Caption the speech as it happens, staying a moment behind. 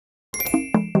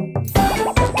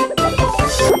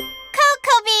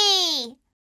Cocobi!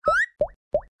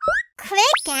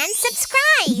 Click and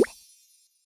subscribe.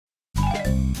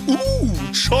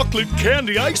 Ooh, chocolate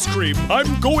candy ice cream.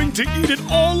 I'm going to eat it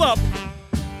all up.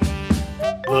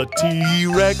 The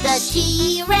T-Rex. The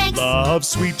T-Rex Loves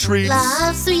sweet treats.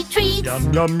 loves sweet treats.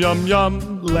 Yum, yum, yum,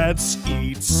 yum. Let's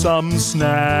eat some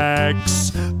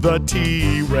snacks. The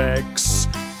T-Rex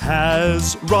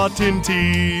has rotten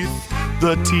teeth.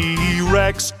 The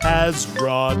T-Rex has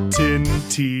rotten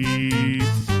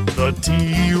teeth. The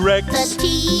T-Rex. The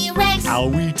T-Rex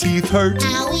Owie teeth hurt.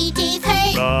 owie teeth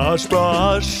hurt. Brush,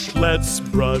 brush. Let's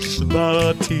brush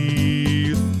the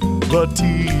teeth. The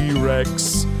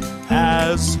T-Rex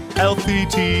has healthy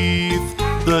teeth.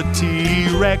 The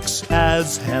T-Rex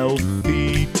has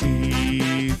healthy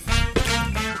teeth.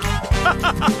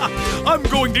 I'm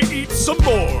going to eat some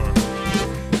more.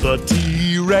 The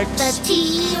T-Rex The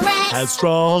T-Rex has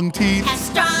strong teeth. has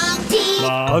strong teeth.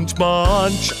 Munch,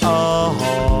 munch, a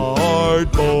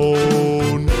hard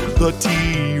bone. The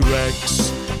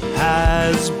T-Rex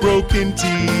has broken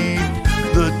teeth.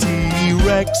 The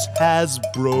T-Rex has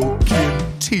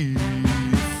broken teeth.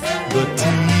 The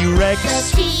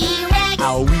T-Rex The T-Rex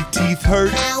owie teeth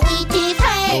hurt. owie teeth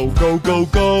hurt. Go, go, go,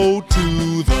 go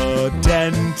to the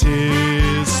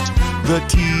dentist. The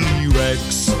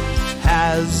T-Rex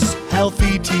has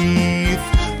healthy teeth.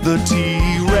 The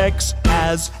T-Rex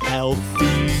has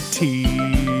healthy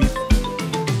teeth.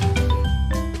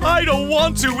 I don't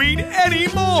want to eat any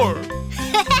more.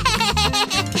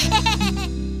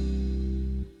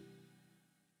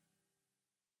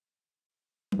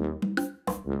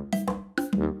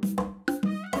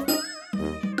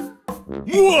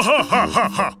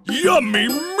 Mwahahaha! Yummy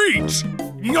meat!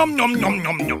 Yum, yum, yum,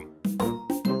 yum, yum.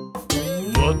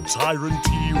 The tyrant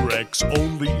T-Rex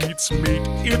only eats meat.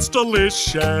 It's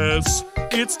delicious.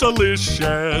 It's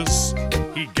delicious.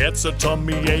 He gets a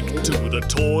tummy ache to the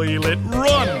toilet.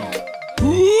 Run!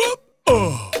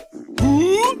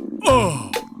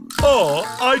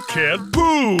 I can't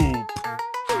poop.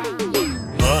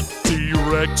 The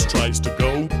T-Rex tries to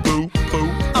go poop,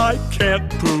 poop. I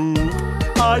can't poop.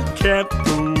 I can't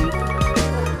poop.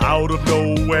 Out of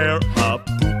nowhere, a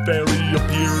poop fairy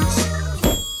appears.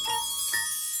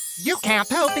 You can't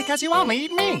poop because you only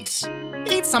eat meat.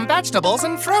 Eat some vegetables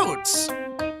and fruits.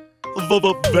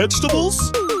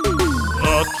 Vegetables?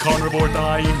 A carnivore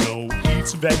dino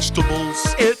eats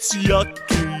vegetables. It's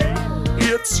yucky.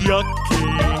 It's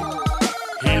yucky.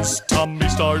 His tummy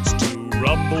starts to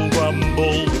rumble,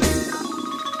 rumble.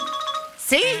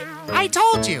 See? I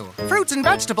told you. Fruits and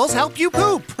vegetables help you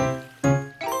poop.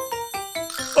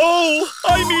 Oh,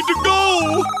 I need to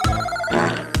go!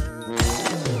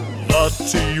 The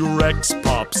T-Rex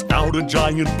pops out a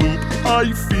giant poop.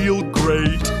 I feel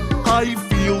great. I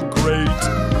feel great.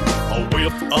 A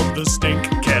whiff of the stink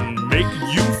can make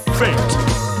you faint.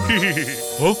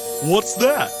 Huh? What's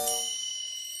that?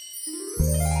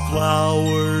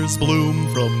 Flowers bloom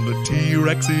from the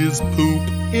T-Rex's poop.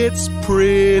 It's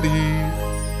pretty.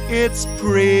 It's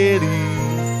pretty.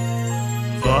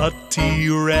 The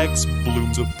T-Rex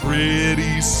blooms a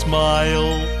pretty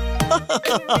smile.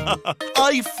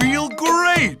 I feel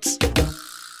great!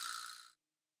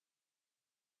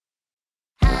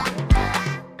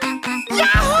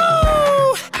 Yahoo!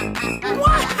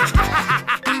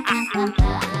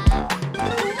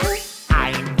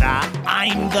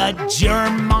 I'm the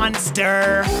germ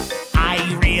monster.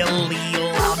 I really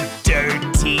love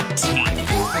dirty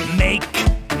teeth. Make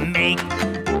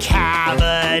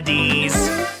cavities.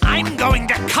 I'm going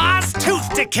to cause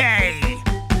tooth decay.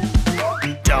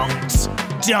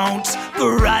 Don't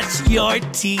brush your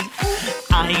teeth.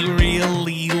 I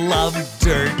really love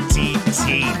dirty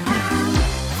teeth.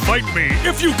 Fight me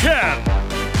if you can!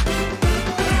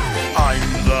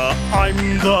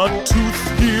 I'm the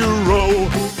tooth hero.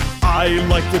 I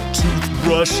like the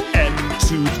toothbrush and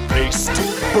toothpaste.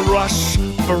 Brush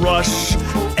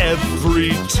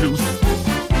every tooth.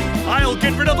 I'll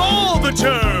get rid of all the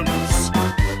germs.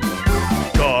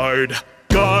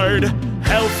 Guard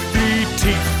healthy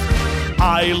teeth.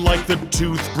 I like the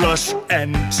toothbrush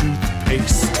and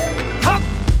toothpaste. Hop,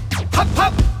 hop,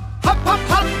 hop, hop, hop,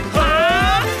 hop.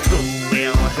 Ah!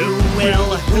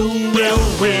 Who will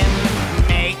win?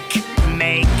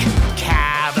 Make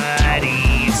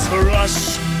cavities.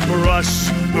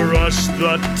 Brush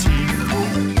the teeth.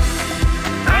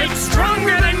 I'm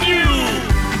stronger than you.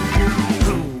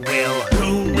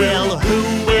 Who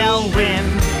will win?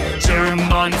 Germ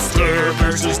monster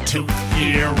versus tooth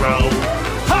hero.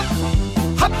 Hop,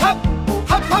 hop, hop,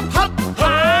 hop, hop, hop.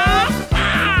 Ah!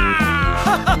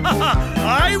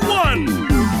 I won.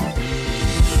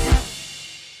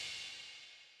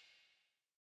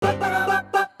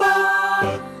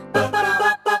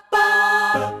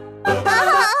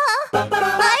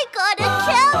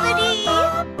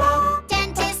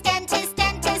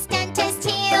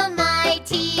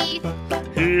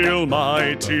 Heal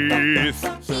my teeth.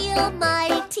 Heal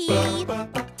my teeth.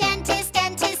 Dentist,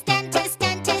 dentist, dentist,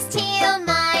 dentist, heal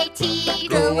my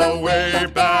teeth. Go away,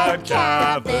 bad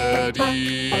cavities.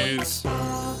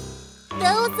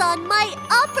 Those on my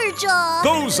upper jaw.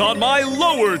 Those on my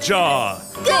lower jaw.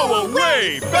 Go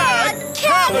away, bad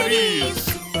cavities.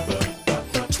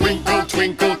 Twinkle,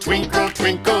 twinkle, twinkle,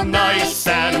 twinkle, nice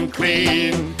and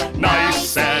clean.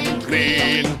 Nice and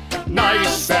clean.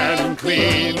 Nice and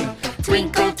clean.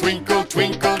 Twinkle, twinkle,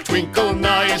 twinkle, twinkle,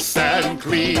 nice and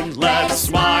clean. Let's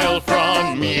smile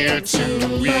from ear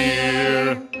to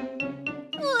ear.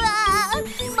 Wow,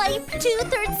 my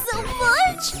tooth hurts so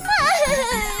much.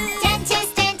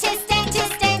 Dentist, dentist,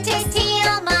 dentist, dentist,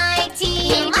 heal my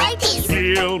teeth. Heal my teeth.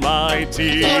 Heal my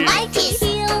teeth. Heal my teeth.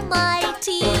 Heal my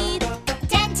teeth.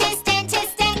 Dentist,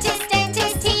 dentist, dentist,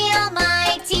 dentist, heal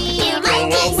my teeth. Heal my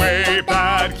teeth. Go away,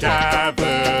 bad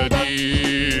cavities.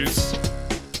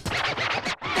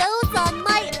 Those on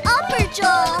my upper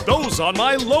jaw. Those on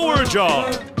my lower jaw.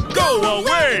 Go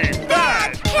away,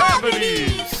 bad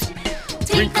cavities.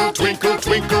 Twinkle, twinkle,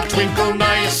 twinkle, twinkle,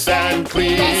 nice and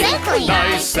clean. Nice and clean.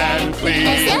 Nice and clean.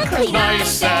 Nice and clean.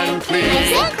 Nice and clean.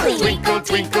 Nice and clean. Twinkle,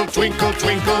 twinkle, twinkle,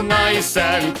 twinkle, nice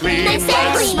and clean. Nice and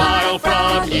Let's clean. smile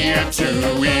from ear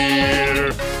to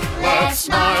ear. Let's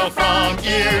smile from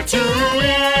ear to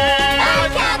ear.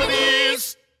 Bad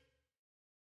cavities.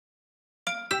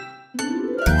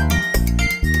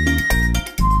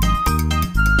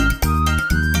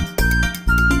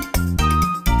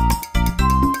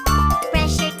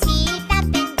 Brush your teeth up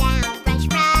and down, brush,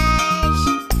 brush.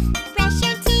 Brush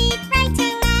your teeth right to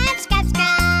left, scrub,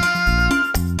 scrub.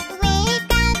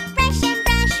 Wake up, brush and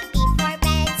brush before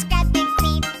bed, scrub and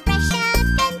clean. Brush up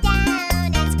and down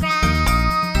and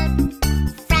scrub.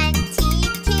 Front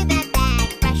teeth to the back,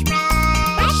 brush,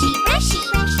 brush. Brushy, brushy.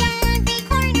 Brush every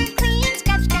corner clean,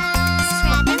 scrub, scrub.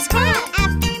 Scrub and scrub.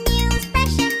 After meals,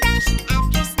 brush and brush.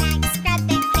 After snacks, scrub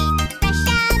and clean. Brush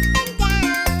up and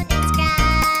down and scrub.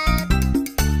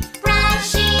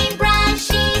 Brushy,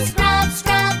 brushy, scrub,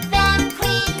 scrub them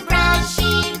clean.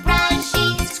 Brushy, brushy,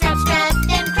 scrub, scrub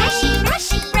them clean. Brushy,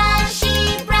 brushy,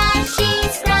 brushy,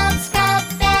 scrub, scrub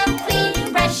them clean.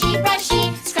 Brushy, brushy,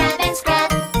 scrub and scrub.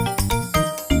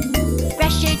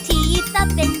 Brush your teeth up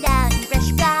and down,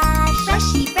 brush, brush.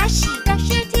 Brushy, brushy, brush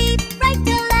your teeth right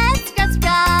to left, scrub,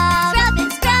 scrub. Scrub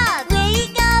and scrub.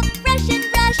 Wake up, brush and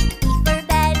brush before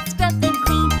bed, scrub and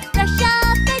clean. Brush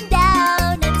up and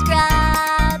down and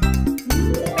scrub.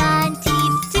 Front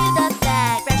teeth to the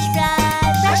back, brush,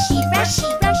 brush. Brushy, brushy,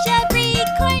 brush every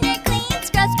corner clean,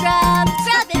 scrub, scrub.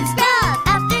 Scrub and scrub.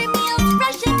 After meals,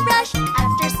 brush and brush.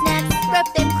 After snacks, scrub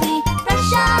them clean.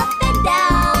 Brush up and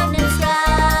down and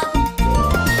scrub.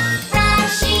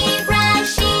 Brushy,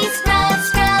 brushy, scrub,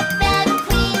 scrub them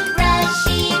clean.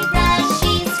 Brushy,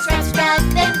 brushy, scrub, scrub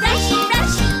them. Brushy,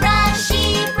 brushy,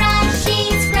 brushy, brushy,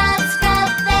 scrub, scrub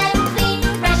them clean.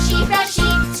 Brushy, brushy,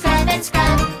 scrub and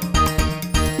scrub.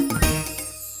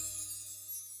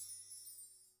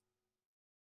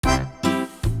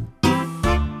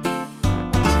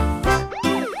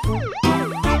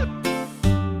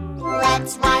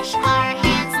 Let's wash our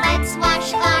hands, let's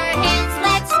wash our hands,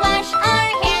 let's wash our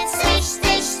hands. Swish,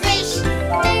 swish, swish.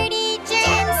 Dirty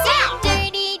germs out,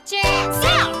 dirty germs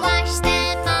out. Wash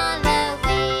them all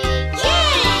away.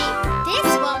 Yay! This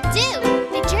won't do,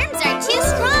 the germs are too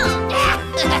strong.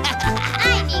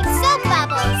 I need soap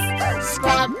bubbles.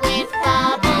 Scrub with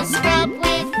bubbles, scrub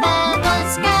with bubbles,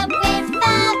 scrub with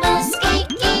bubbles.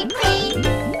 Squeaky clean.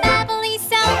 Bubbly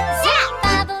soap, zap,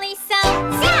 bubbly soap,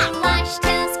 zap. Wash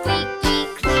till squeaky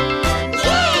clean.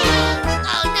 Yay!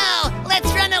 Oh no,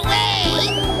 let's run away.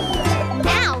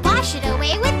 Now wash it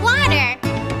away with water.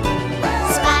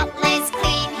 Spotless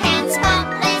clean hands,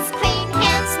 spotless clean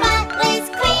hands, spotless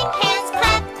clean hands.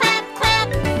 Clap, clap, clap.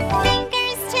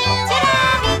 Fingers too, ta-da!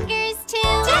 Fingers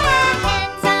too, ta-da!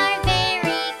 Hands are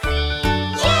very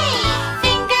clean. Yay!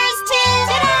 Fingers too,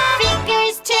 ta-da!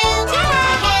 Fingers too, ta-da!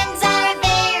 Hands are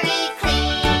very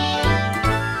clean.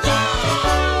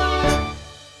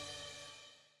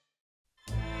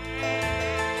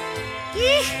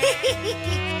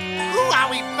 Who are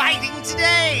we fighting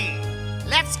today?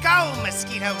 Let's go,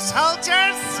 mosquito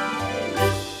soldiers!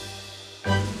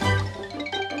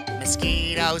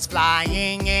 Mosquitoes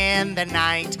flying in the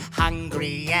night,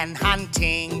 hungry and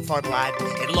hunting for blood.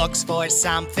 It looks for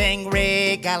something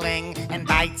wriggling and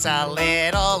bites a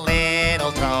little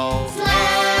toe.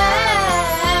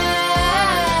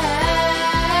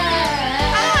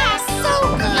 Ah,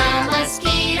 so good! A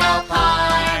mosquito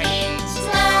party.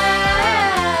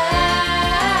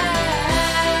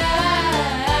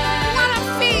 What a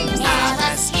feast! A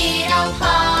mosquito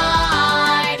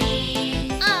party.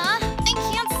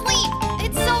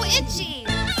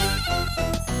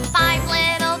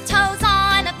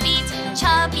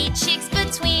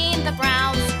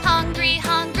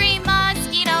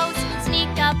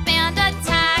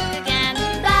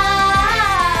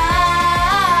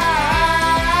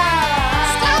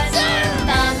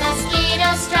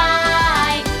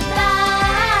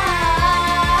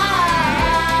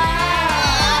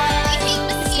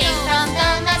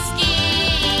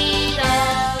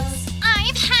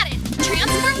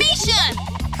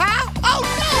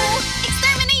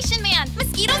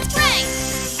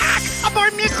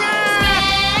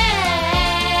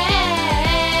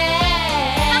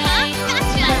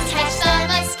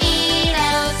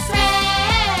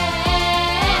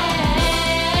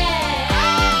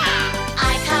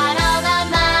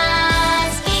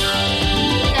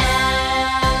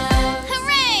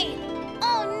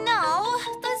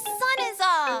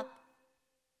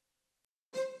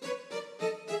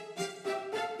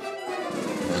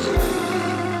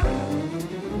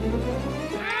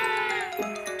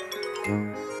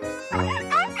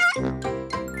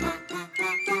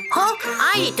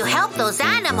 those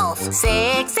animals.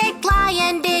 Sick, sick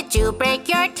lion, did you break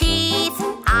your teeth?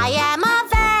 I am a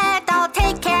vet, I'll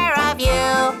take care of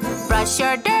you. Brush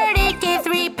your dirty teeth,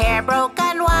 repair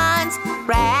broken ones.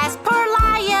 Rest, poor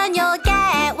lion, you'll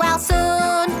get well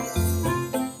soon.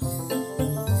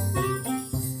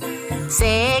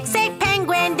 Sick, sick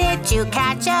penguin, did you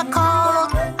catch a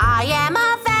cold? I am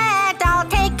a vet, I'll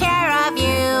take care of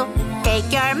you.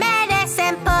 Take your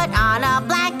medicine, put on a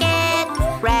blanket.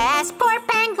 Rest, poor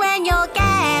penguin, you'll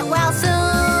get well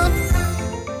soon.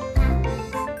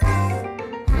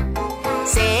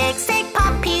 Sick, sick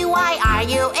puppy, why are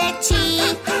you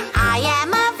itchy? I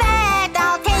am a vet,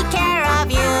 I'll take care of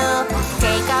you.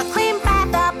 Take a clean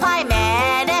bath, apply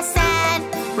medicine.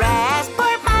 Rest,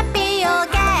 poor puppy, you'll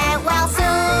get well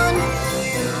soon.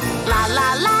 La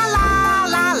la la la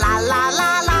la la la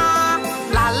la la.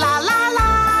 La la la la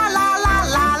la la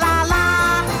la la la.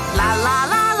 La la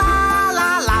la la la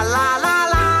la la la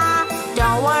la.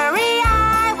 Don't worry,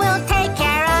 I will take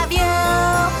care of you.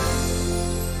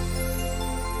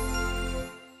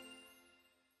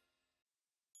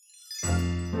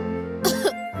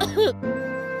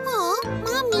 Oh,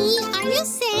 Mommy, are you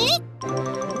sick?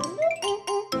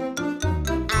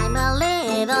 I'm a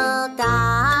little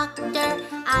doctor.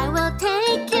 I will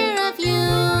take care of you.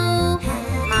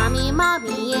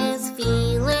 Mommy is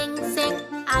feeling sick.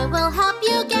 I will help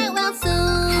you get well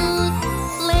soon.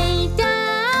 Lay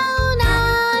down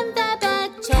on the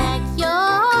bed, check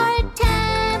your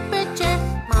temperature.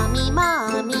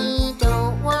 Mommy,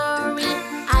 don't worry.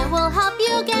 I will help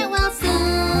you get well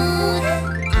soon.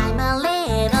 I'm a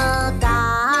little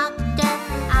doctor.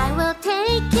 I will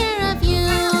take care of you.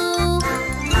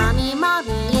 Mommy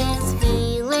is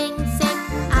feeling sick.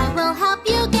 I will help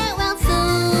you get well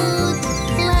soon.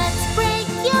 Let's break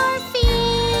your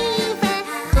fever,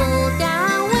 cool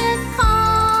down with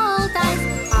cold ice.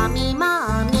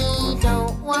 Mommy,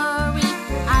 don't worry.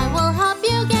 I will help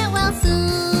you get well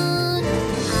soon.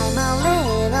 I'm a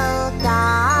little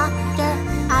doctor.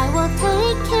 I will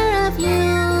take care of you.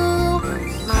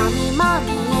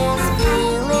 Mommy is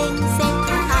feeling sick.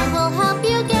 I will help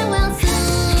you get well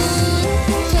soon.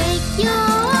 Take your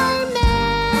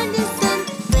medicine,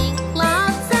 drink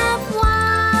lots of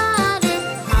water.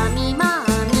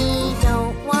 Mommy,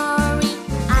 don't worry.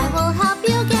 I will help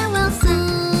you get well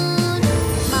soon.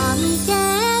 Mommy,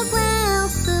 get well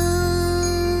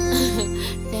soon.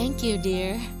 Thank you,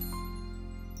 dear.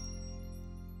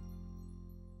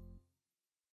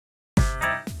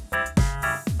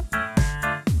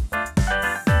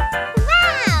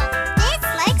 Wow, this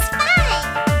looks fun.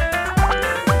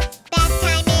 Bath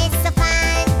time is so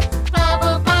fun.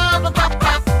 Bubble, bubble, pop,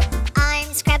 pop.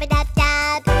 Arms scrub it up,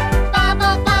 dub.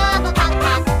 Bubble, bubble, pop,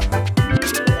 pop.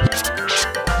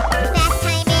 Bath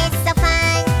time is so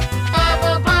fun.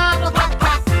 Bubble, bubble, pop,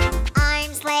 pop.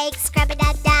 Arms, legs, scrub it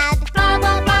up, dub.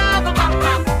 Bubble, bubble, pop,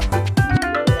 pop.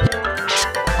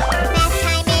 Bath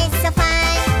time is so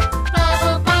fun.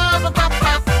 Bubble, bubble, pop,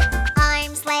 pop.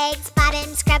 Arms, legs, bottom,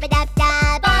 scrub it up,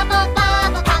 dub. Bubble,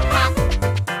 bubble, pop, pop.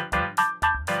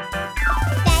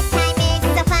 Bath time is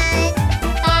so fun.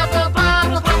 Bubble,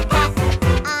 bubble, pop, pop.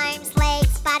 Arms,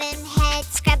 legs, bottom, head,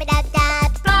 scrub it up,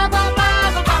 dub. Bubble,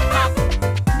 bubble, pop, pop.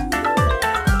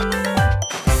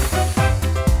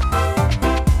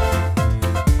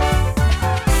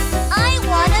 I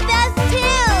want a bath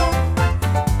too.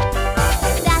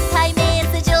 Bath time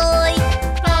is a joy.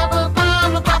 Bubble,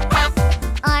 bubble, pop, pop.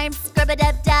 Arms, scrub it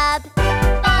up, dub.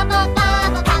 Bubble,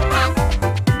 bubble, pop, pop.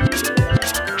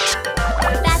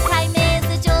 Bath time is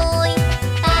a joy.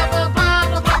 Bubble,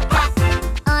 bubble, pop, pop.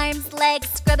 Arms, legs,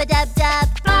 scrub it up, dub.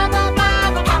 Bubble,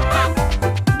 bubble, pop, pop.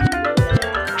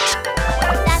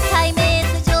 Bath time is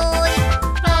a joy.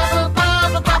 Bubble,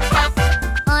 bubble, pop, pop.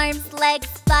 Arms, legs,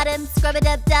 bottom, scrub it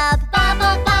up, dub.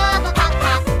 Bubble, bubble, pop,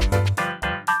 pop.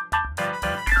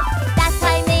 Bath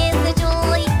time is a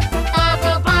joy.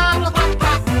 Bubble, bubble, pop,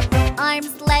 pop.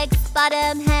 Arms, legs,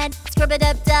 bottom, head, scrub it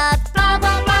up, dub.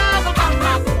 Bubble, bubble, pop,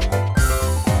 pop.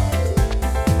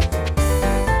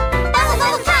 Bubble,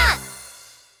 bubble, pop.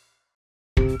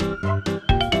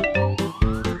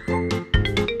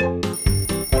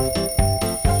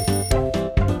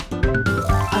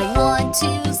 I want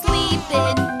to sleep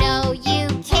in. No, you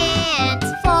can't.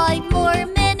 5 more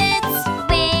minutes.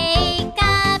 Wake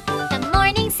up. The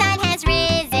morning sun has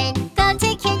risen. Go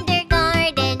to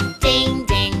kindergarten. Ding,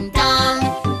 ding, dong.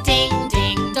 Ding,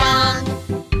 ding, dong.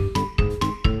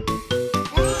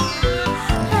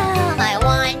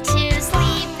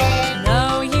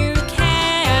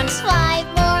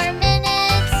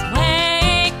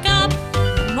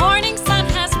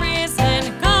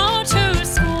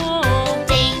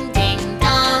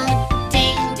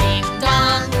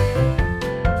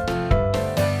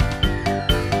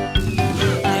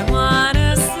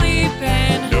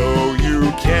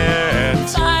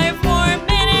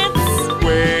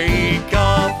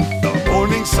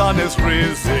 sun has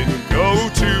risen, go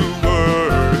to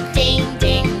work. Ding,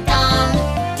 ding,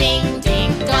 dong. Ding,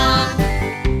 ding,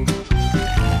 dong.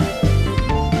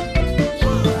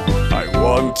 I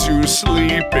want to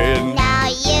sleep in. Now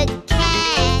you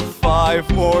can.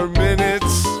 5 more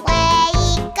minutes.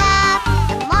 Wake up.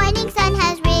 The morning sun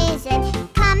has risen.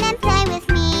 Come and play with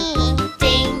me.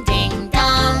 Ding, ding,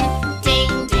 dong.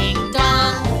 Ding, ding,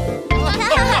 dong.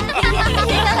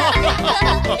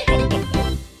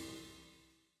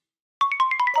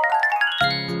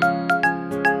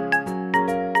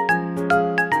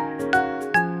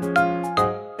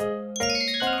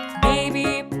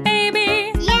 Baby,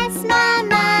 baby, Yes,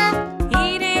 Mama.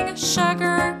 eating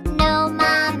sugar, No,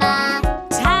 Mama.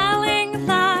 telling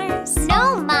lies.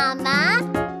 No, Mama.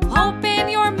 Open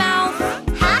your mouth,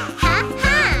 Ha, ha,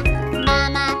 ha.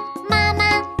 Mama, Mama.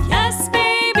 yes,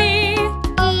 baby.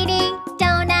 Eating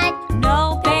donut.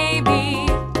 No, baby,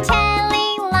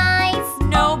 Telling lies.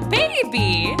 no,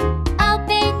 baby.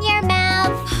 Open your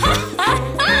mouth. Ha ha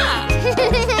ha!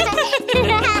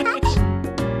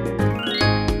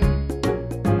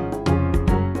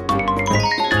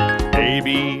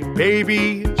 Baby,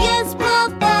 baby, Yes,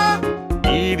 Papa.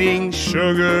 eating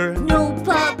sugar, No,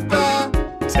 Papa.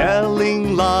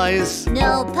 telling lies.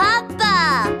 No,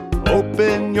 Papa.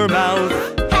 Open your mouth.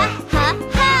 Ha, ha,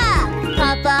 ha.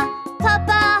 Papa,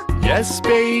 Papa. Yes,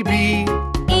 baby.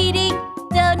 Eating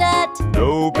donut.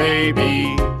 No,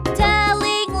 baby.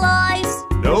 Telling lies.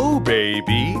 No,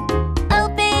 baby.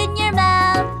 Open your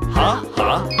mouth. Ha,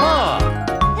 ha, ha.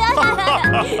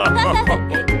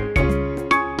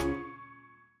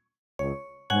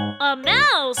 A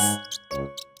mouse.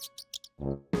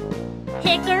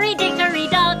 Hickory dickory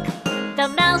dock. The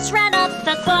mouse ran up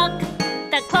the clock.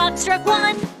 The clock struck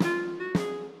 1.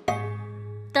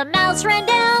 The mouse ran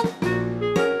down.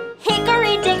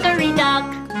 Hickory dickory dock.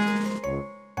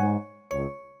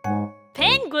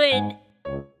 Penguin.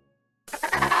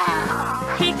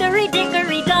 Hickory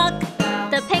dickory dock.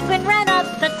 The penguin ran up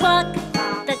the clock.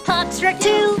 The clock struck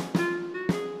 2.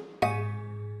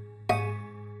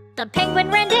 The penguin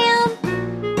ran down.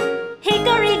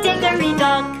 Hickory dickory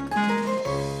dock.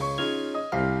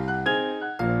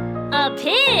 A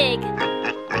pig.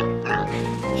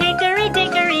 Hickory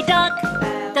dickory dock.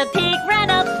 The pig ran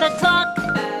up the clock.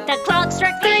 The clock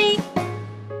struck 3.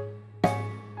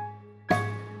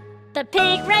 The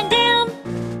pig ran down.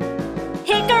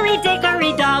 Hickory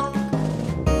dickory dock.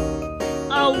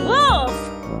 A wolf.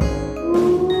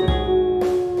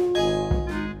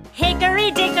 Hickory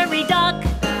dickory dock.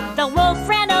 The wolf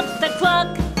ran up the clock.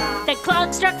 The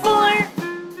clock struck 4.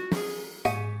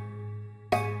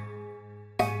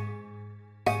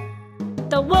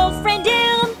 The wolf ran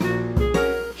down.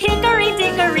 Hickory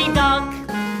dickory dock.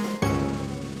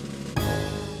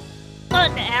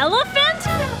 An elephant?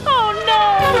 Oh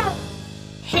no!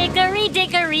 Hickory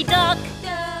dickory dock.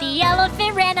 The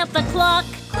elephant ran up the clock.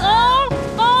 Oh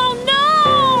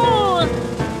no!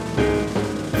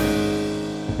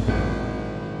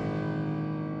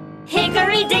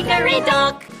 Hickory dickory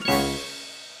dock.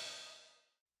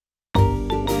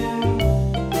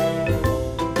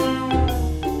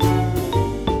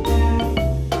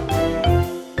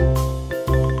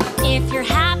 If you're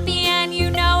happy and you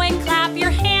know it, clap your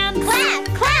hands. Clap,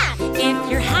 clap. If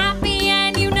you're happy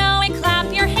and you know it,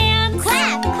 clap your hands.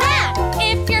 Clap, clap.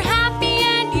 If you're happy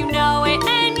and you know it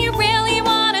and you really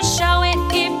want to show it.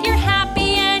 If you're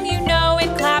happy and you know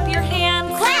it, clap your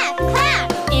hands. Clap,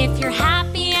 clap. If you're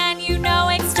happy and you know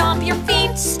it, stomp your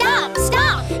feet. Stomp,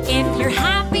 stomp. If you're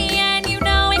happy and you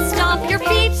know it, stomp your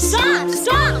feet. Stomp,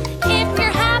 stomp. If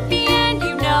you're happy and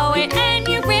you know it and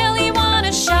you really want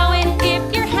to show it.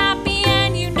 If you're happy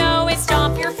and you know it,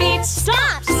 stomp your feet.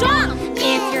 Stomp, stomp.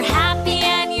 If you're happy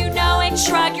and you know it,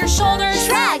 shrug your shoulders.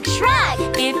 Shrug, shrug.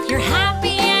 If you're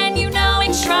happy and you know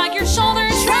it, shrug your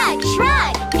shoulders. Shrug,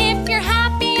 shrug. If you're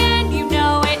happy and you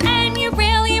know it and you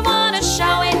really want to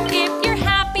show it. If you're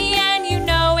happy and you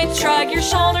know it, shrug your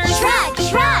shoulders. Shrug,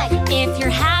 shrug. If you're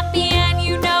happy and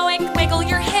you know it, wiggle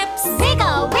your hips.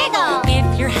 Wiggle, wiggle.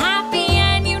 If you're happy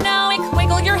and you know it,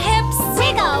 wiggle your hips.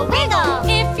 Wiggle, wiggle.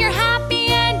 If you're happy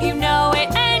and you know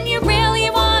it and you really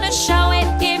want to show it.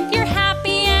 If you're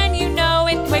happy and you know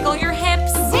it, wiggle your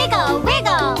hips. Wiggle,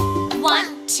 wiggle.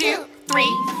 1, 2, 3,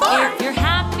 4. If you're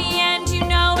happy and you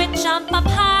know it, jump up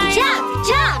high. Jump,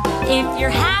 jump. If you're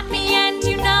happy and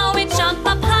you know it, jump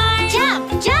up high.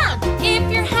 Jump, jump.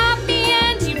 If you're happy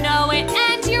and you know it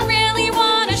and you really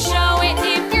want to show it.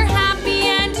 If you're happy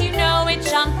and you know it,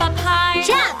 jump up high.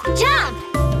 Jump, jump.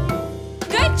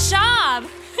 Good job!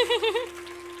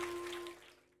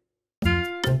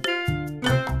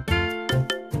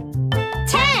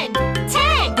 10,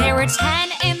 10. There were 10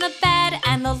 in the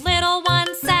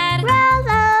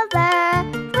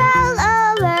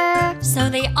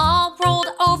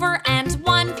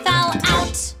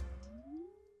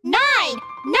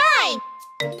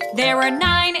There were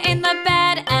 9 in the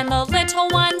bed, and the little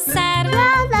one said,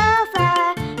 Roll over,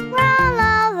 roll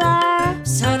over.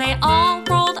 So they all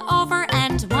rolled over,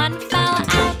 and one fell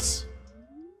out.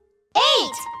 8,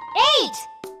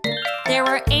 8. There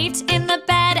were 8 in the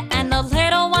bed, and the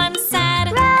little one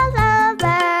said, Roll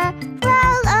over,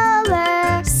 roll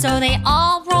over. So they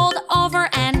all rolled over,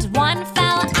 and one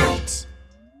fell out.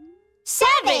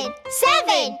 7,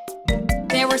 7.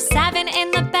 There were 7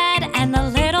 in the bed, and the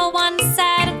little one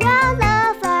said, Roll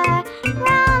over,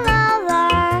 roll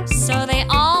over. So they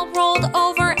all rolled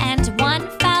over, and one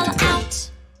fell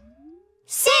out.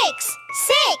 6,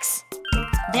 6.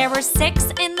 There were 6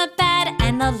 in the bed,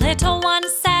 and the little one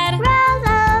said, Roll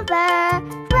over,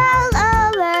 roll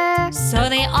over. So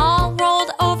they all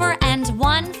rolled over, and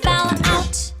one fell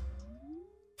out.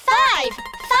 5,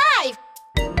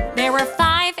 5. There were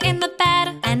 5 in the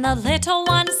bed, and the little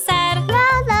one said,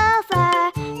 Roll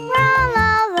over, roll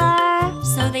over.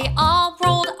 So they all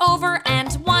rolled over,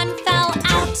 and one fell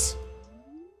out.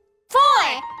 4,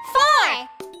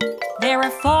 4. There were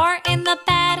 4 in the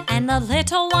bed, and the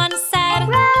little one said,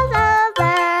 Roll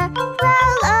over,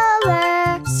 roll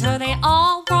over. So they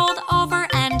all rolled over,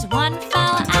 and one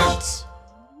fell out.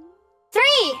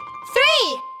 3,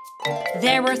 3.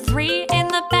 There were 3 in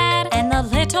the bed, and the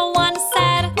little one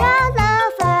said, Roll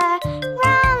over,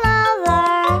 roll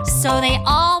over. So they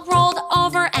all rolled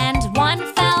over, and one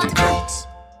fell out.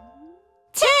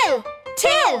 2,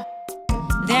 2.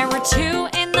 There were 2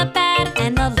 in the bed,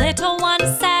 and the little one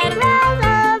said, Roll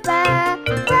over,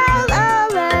 roll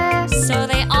over. So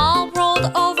they all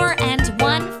rolled over, and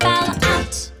one fell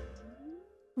out.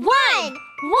 1,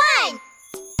 1.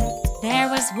 There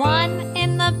was 1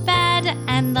 in the bed,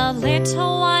 and the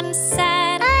little one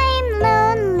said, I'm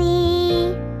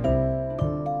lonely.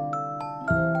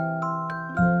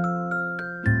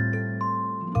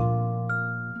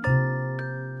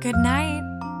 Good night.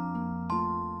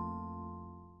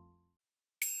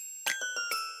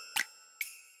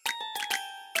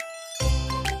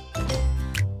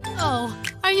 Oh,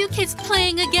 are you kids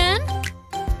playing again?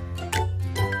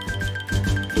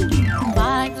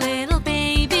 5 little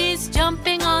babies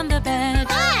jumping on the bed.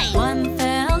 Hi. One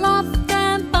fell off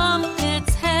and bumped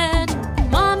its head.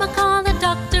 Mama called the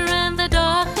doctor and the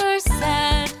doctor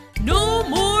said, no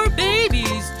more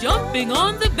babies jumping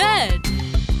on the bed.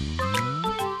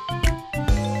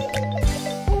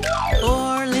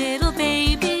 4 little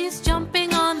babies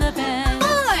jumping on the bed.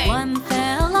 4. One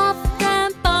fell off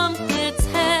and bumped its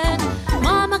head.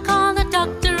 Mama called the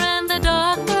doctor and the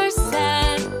doctor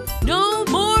said, no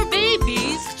more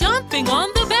babies jumping on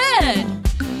the bed.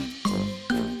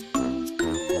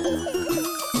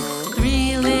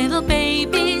 3 little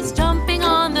babies jumping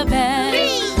on the bed.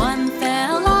 3. One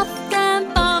fell off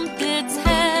and bumped its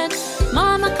head.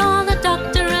 Mama called the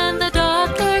doctor and the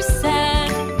doctor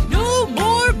said, no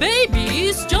more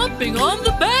babies jumping on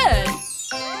the bed.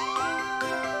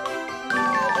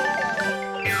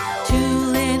 2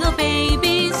 little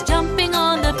babies jumping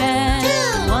on the bed.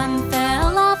 2. One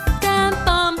fell off and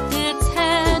bumped its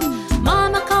head.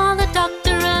 Mama called the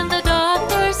doctor and the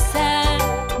doctor said,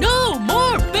 no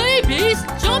more babies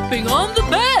jumping on the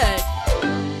bed.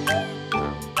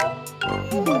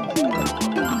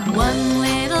 1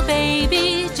 little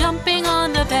baby jumping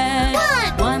on the bed.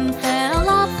 1 fell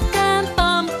off and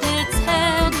bumped its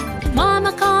head.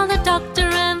 Mama called the doctor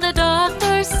and the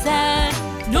doctor said,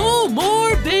 no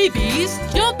more babies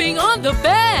jumping on the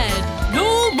bed.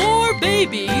 No more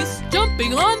babies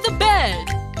jumping on the bed.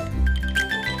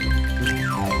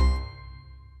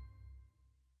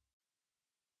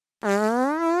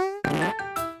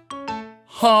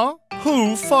 Huh?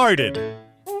 Who farted?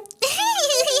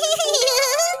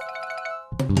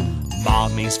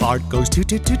 Mommy's fart goes toot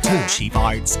toot toot toot. She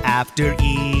farts after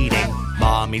eating.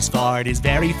 Mommy's fart is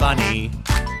very funny.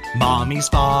 Mommy's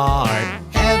fart.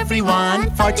 Everyone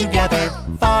fart together.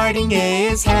 Farting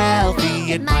is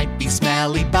healthy. It might be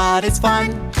smelly, but it's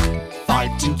fun.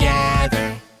 Fart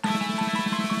together.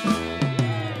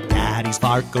 Daddy's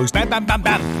fart goes bam bam bam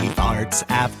bam. He farts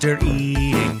after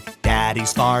eating.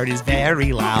 Daddy's fart is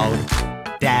very loud.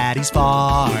 Daddy's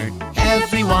fart.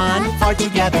 Everyone fart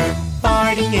together.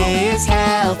 Farting is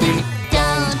healthy.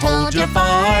 Don't hold your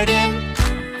fart in.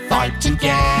 Fart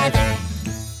together.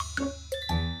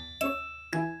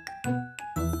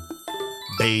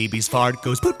 Baby's fart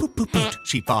goes poot poot poot poot.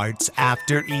 She farts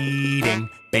after eating.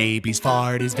 Baby's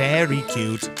fart is very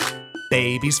cute.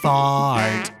 Baby's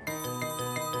fart.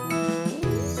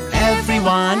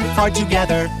 Everyone fart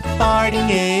together. Farting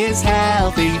is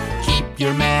healthy. Keep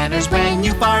your manners when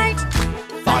you fart.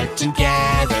 Fart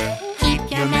together. Keep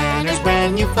your manners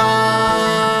when you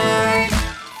fart.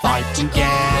 Fart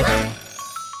together.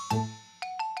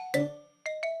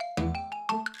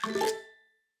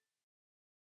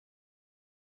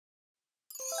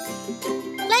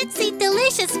 Let's eat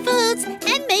delicious foods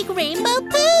and make rainbow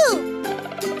poo!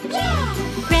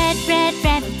 Red, red,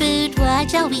 red food, what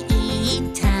shall we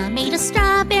eat? Tomato,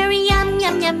 strawberry, yum,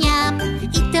 yum, yum, yum.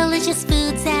 Eat delicious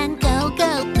foods and go,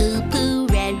 go, poo, poo.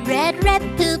 Red, red, red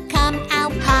poop, come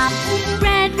out, pop.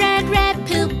 Red, red, red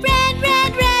poop, red,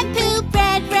 red, red poop.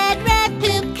 Red, red, red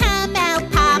poop, come out,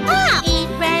 pop. Eat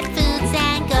red foods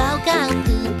and go, go,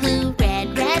 poo, poo.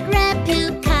 Red, red, red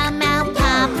poop, come out,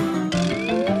 pop.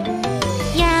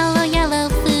 Yellow, yellow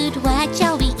food, what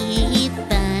shall we eat?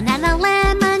 Banana,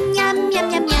 lemon, yum, yum,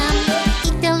 yum, yum.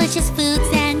 Eat delicious foods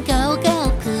and go,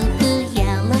 go, poo, poo.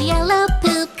 Yellow, yellow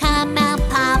poop, come out,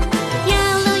 pop.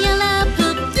 Yellow, yellow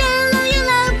poop, yellow,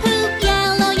 yellow poop.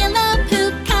 Yellow, yellow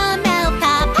poop, come out,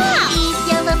 pop. Eat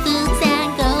yellow foods and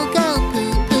go, go,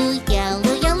 poo, poo.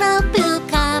 Yellow, yellow poop,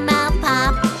 come out,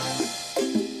 pop.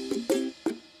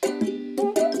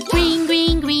 Green,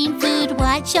 green, green food,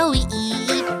 what shall we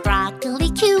eat? Broccoli,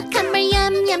 cucumber,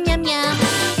 yum, yum, yum, yum.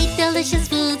 Eat delicious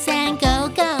foods and go,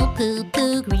 go, poo,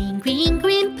 poo. Green, green,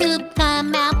 green poop,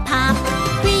 come out, pop.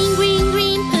 Green, green,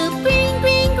 green poop, green,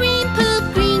 green, green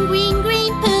poop. Green, green,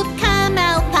 green poop, come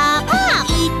out, pop.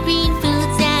 Eat green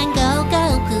foods and go,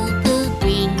 go, poo, poo.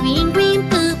 Green, green, green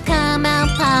poop, come out,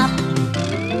 pop.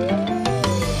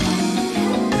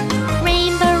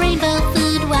 Rainbow, rainbow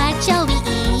food, what shall we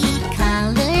eat?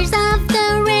 Colors of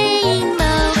the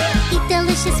rainbow. Eat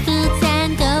delicious foods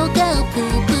and go, go, poo,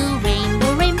 poo.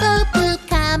 Rainbow, rainbow poop,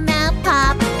 come out,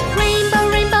 pop. Rainbow,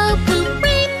 rainbow poop,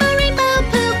 rainbow, rainbow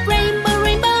poop. Rainbow,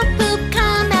 rainbow poop,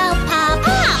 come out, pop.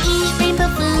 Eat rainbow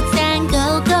foods and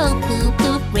go, go, poo,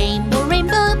 poop. Rainbow,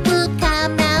 rainbow poop,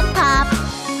 come out, pop.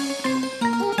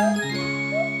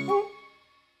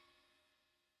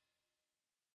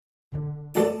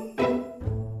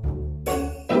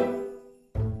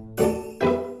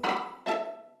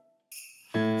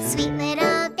 Sweet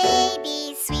little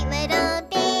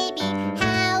baby,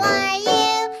 how are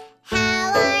you?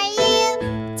 How are you?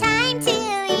 Time to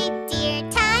eat, dear,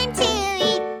 time to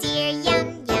eat, dear. Yum,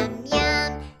 yum, yum,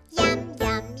 yum,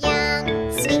 yum, yum.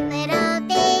 Sweet little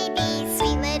baby,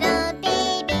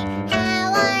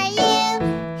 how are you?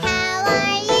 How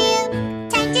are you?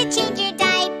 Time to change your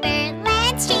diaper,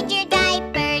 let's change your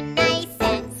diaper. Nice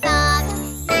and soft,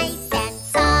 nice and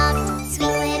soft.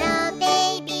 Sweet little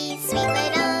baby,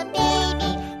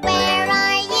 where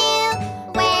are you?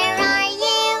 Where are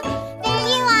you? There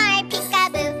you are,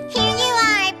 peekaboo, here you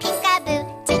are, peekaboo.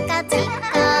 Tickle,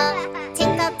 tickle,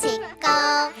 tickle,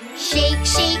 tickle. Shake,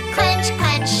 shake, crunch,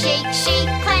 crunch, shake,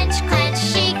 shake, crunch, crunch,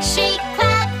 shake, shake,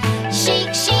 clap,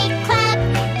 shake, shake, clap,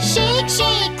 shake,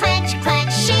 shake, crunch,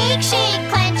 crunch, shake, shake,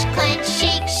 crunch, crunch,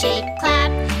 shake, shake,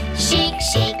 clap, shake,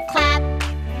 shake, clap.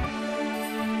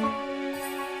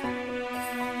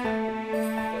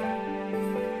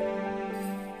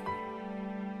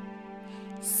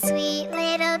 Sweet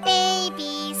little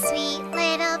baby,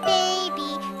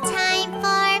 time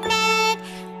for bed,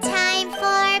 time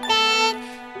for bed.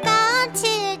 Go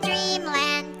to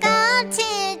dreamland,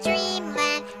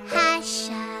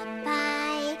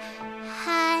 hush-a-bye,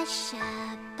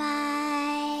 hush-a-bye.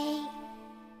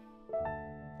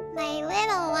 My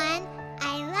little one, I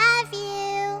love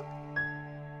you.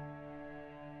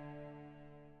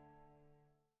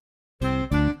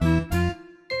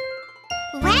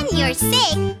 When you're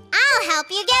sick, I'll help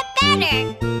you get better.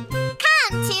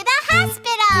 Come to the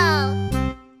hospital.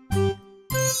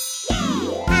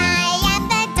 I am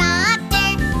the doctor.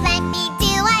 Let me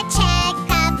do a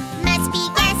checkup. Must be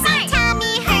guessing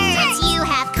tummy hurts. You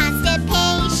have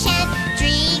constipation.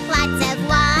 Drink lots of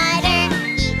water.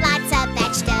 Eat lots of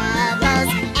vegetables.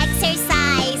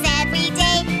 Exercise every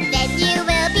day. Then you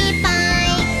will be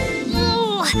fine.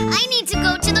 Ooh, I need to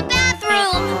go to the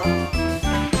bathroom.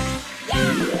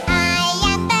 I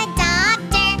am the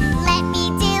doctor. Let me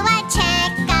do a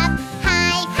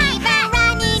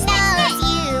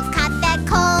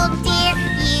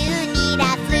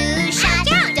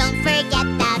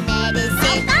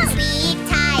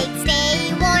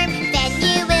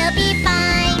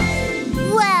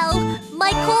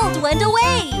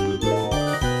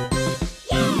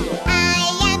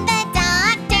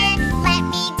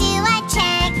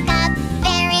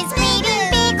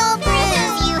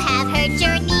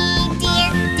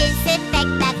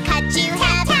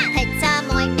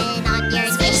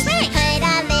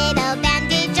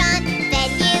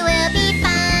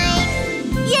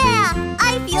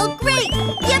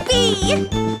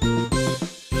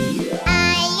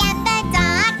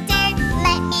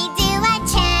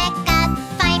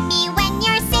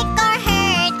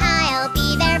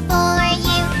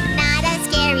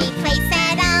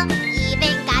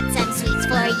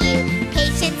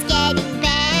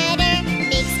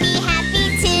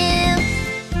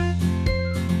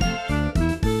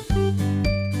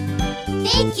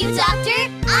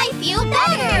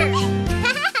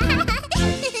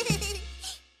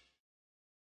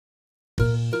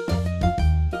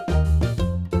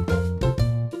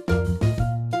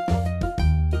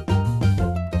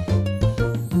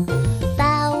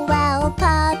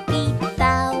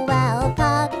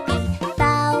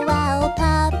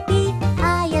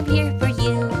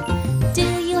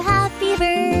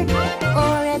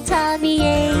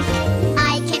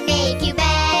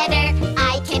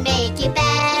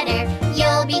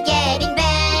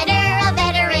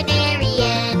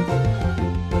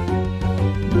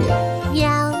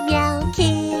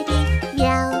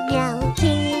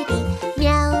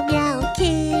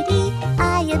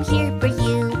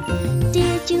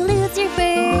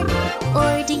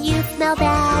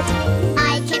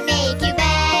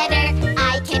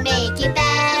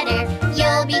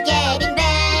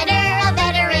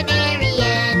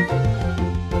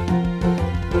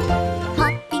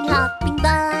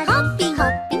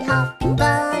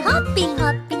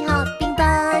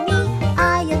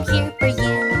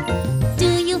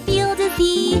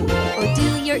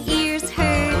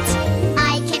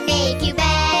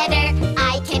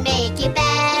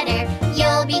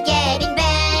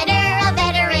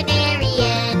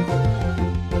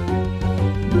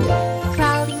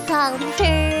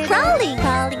turtle. Crawling,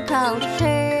 crawling, crawling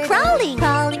turtle. Crawling,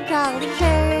 crawling, crawling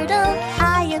turtle.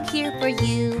 I am here for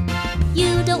you.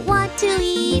 You don't want to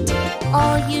eat,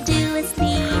 all you do is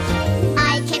sleep.